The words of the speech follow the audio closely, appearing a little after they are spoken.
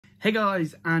Hey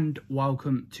guys, and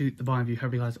welcome to the Bayern View.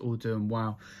 Hope you guys are all doing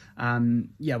well.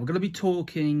 Yeah, we're going to be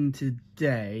talking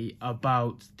today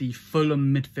about the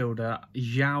Fulham midfielder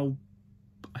João.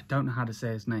 I don't know how to say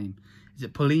his name. Is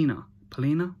it Palhinha?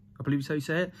 Palhinha? I believe is how you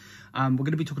say it. We're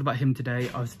going to be talking about him today.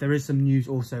 There is some news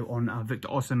also on Victor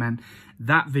Osimhen.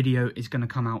 That video is going to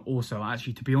come out also.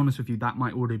 Actually, to be honest with you, that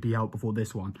might already be out before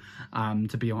this one.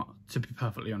 To be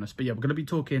perfectly honest, but yeah, we're going to be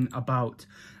talking about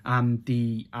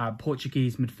the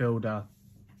Portuguese midfielder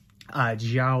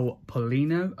João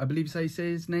Palhinha. I believe is how you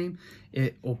say his name,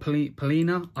 or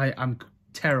Palhinha. I'm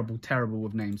terrible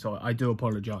with names, so I do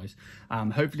apologize.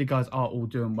 Hopefully you guys are all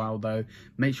doing well though.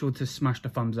 Make sure to smash the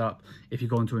thumbs up if you're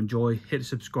going to enjoy. Hit the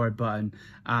subscribe button.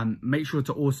 Make sure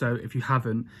to also, if you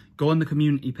haven't, go on the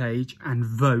community page and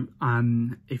vote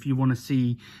if you want to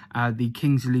see the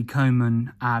Kingsley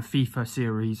Coman FIFA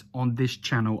series on this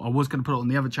channel. I was going to put it on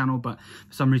the other channel, but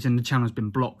for some reason the channel's been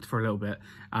blocked for a little bit.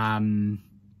 I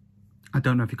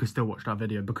don't know if you could still watch that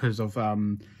video because of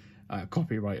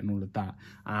copyright and all of that.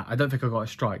 I don't think I got a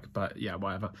strike, but yeah,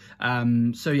 whatever.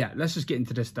 So yeah, let's just get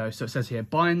into this though. So it says here,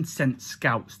 Bayern sent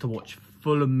scouts to watch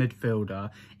Fulham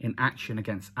midfielder in action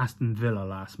against Aston Villa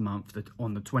last month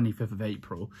on the 25th of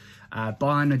April.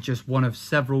 Bayern are just one of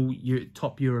several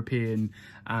top European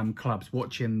clubs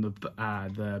watching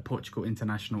the Portugal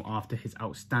international after his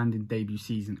outstanding debut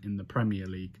season in the Premier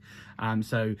League.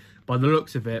 So by the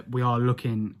looks of it, we are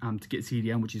looking to get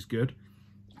CDM, which is good.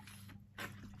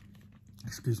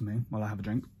 Excuse me while I have a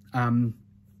drink,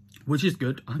 which is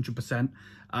good, 100%.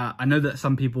 I know that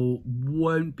some people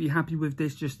won't be happy with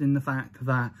this, just in the fact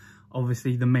that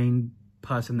obviously the main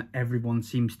person that everyone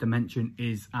seems to mention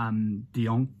is De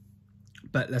Jong.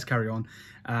 But let's carry on.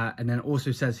 And then it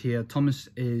also says here, Thomas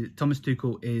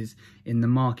Tuchel is in the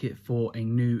market for a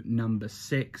new number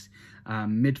 6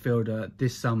 midfielder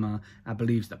this summer.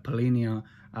 Believes that Palhinha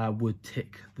would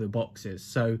tick the boxes.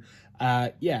 So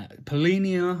yeah,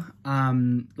 Palhinha,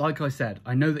 like I said,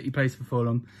 I know that he plays for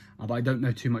Fulham, but I don't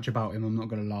know too much about him, I'm not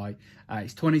going to lie.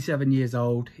 He's 27 years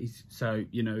old, so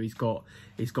you know he's got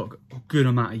a good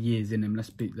amount of years in him.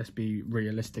 Let's be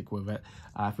realistic with it.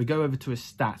 If we go over to his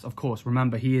stats, of course,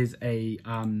 remember he is a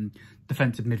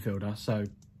defensive midfielder, so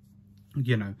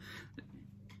you know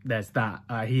there's that.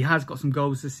 He has got some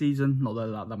goals this season, not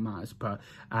that matters, but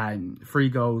 3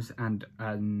 goals and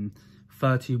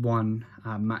 31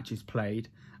 matches played.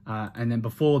 And then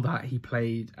before that, he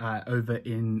played over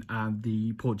in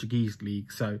the Portuguese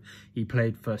league. So he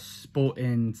played for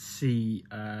Sporting CPB,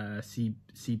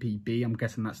 I'm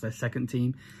guessing that's their second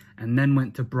team, and then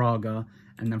went to Braga.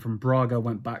 And then from Braga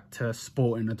went back to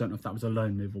Sporting. I don't know if that was a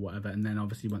loan move or whatever. And then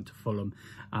obviously went to Fulham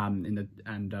in the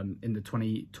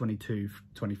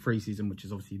 2022-23 season, which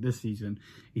is obviously this season.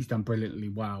 He's done brilliantly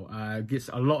well. Gets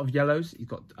a lot of yellows. He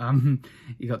got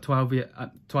 12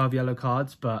 yellow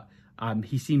cards, but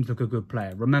he seems like a good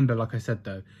player. Remember, like I said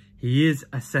though, he is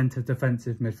a centre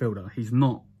defensive midfielder. He's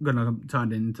not going to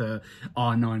turn into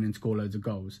R9 and score loads of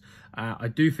goals. I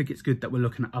do think it's good that we're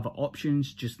looking at other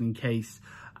options just in case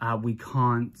we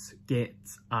can't get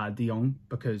De Jong,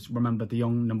 because remember, De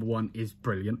Jong, number 1, is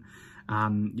brilliant. You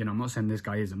know, I'm not saying this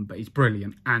guy isn't, but he's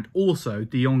brilliant. And also,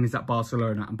 De Jong is at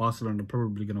Barcelona, and Barcelona are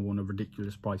probably going to want a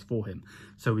ridiculous price for him.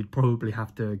 So we'd probably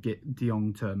have to get De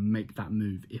Jong to make that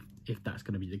move if that's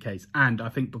going to be the case. And I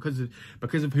think because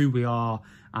of who we are,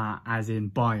 as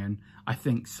in Bayern, I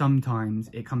think sometimes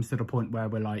it comes to the point where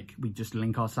we just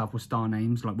link ourselves with star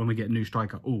names. Like when we get a new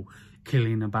striker, oh,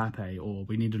 Kylian Mbappe, or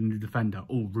we need a new defender,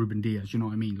 oh, Ruben Diaz. You know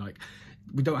what I mean? Like,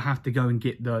 we don't have to go and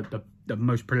get the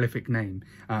most prolific name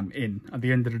in. At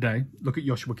the end of the day, look at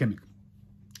Joshua Kimmich.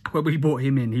 When we brought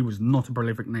him in, he was not a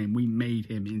prolific name. We made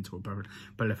him into a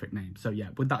prolific name. So yeah,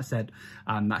 with that said,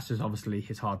 that's just obviously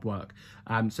his hard work.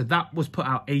 So that was put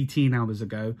out 18 hours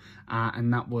ago,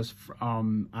 and that was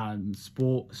from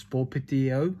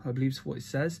Sportpitio, I believe is what it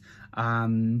says.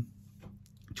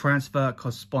 Transfer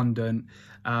correspondent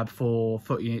for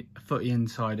Footy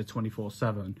Insider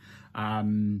 24/7.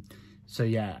 So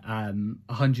yeah,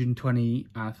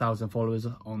 120,000 followers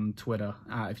on Twitter,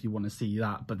 if you want to see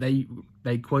that. But they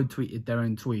quote tweeted their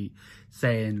own tweet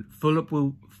saying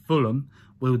Fulham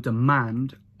will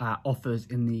demand offers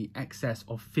in the excess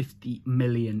of £50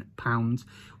 million,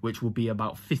 which will be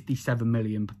about 57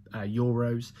 million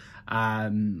euros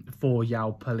for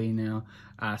João Palhinha.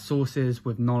 Sources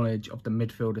with knowledge of the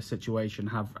midfielder situation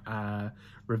have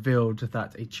revealed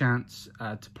that a chance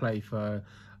to play for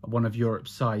one of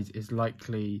Europe's sides is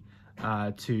likely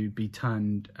to be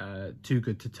too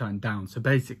good to turn down. So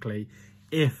basically,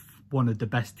 if one of the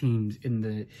best teams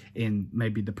in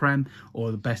maybe the Prem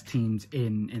or the best teams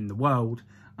in the world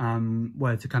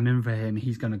were to come in for him,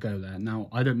 he's going to go there. Now,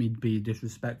 I don't mean to be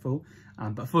disrespectful,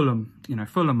 but Fulham, you know,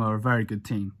 Fulham are a very good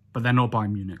team, but they're not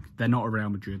Bayern Munich. They're not a Real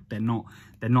Madrid. They're not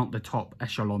the top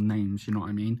echelon names, you know what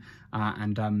I mean?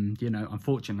 You know,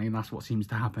 unfortunately, that's what seems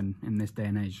to happen in this day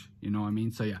and age, you know what I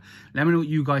mean? So, yeah, let me know what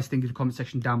you guys think in the comment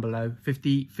section down below.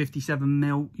 57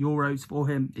 mil euros for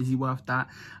him. Is he worth that?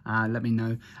 Let me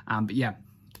know. But, yeah.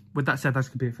 With that said, that's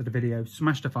going to be it for the video.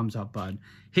 Smash the thumbs up button.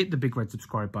 Hit the big red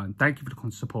subscribe button. Thank you for the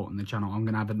constant support on the channel. I'm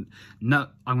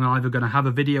either going to have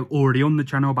a video already on the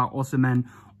channel about Osimhen,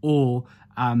 or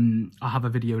I'll have a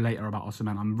video later about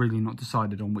Osimhen. I'm really not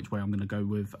decided on which way I'm going to go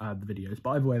with the videos.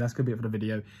 But either way, that's going to be it for the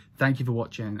video. Thank you for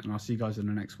watching, and I'll see you guys in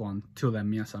the next one. Till then,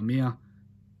 mia san mia.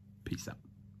 Peace out.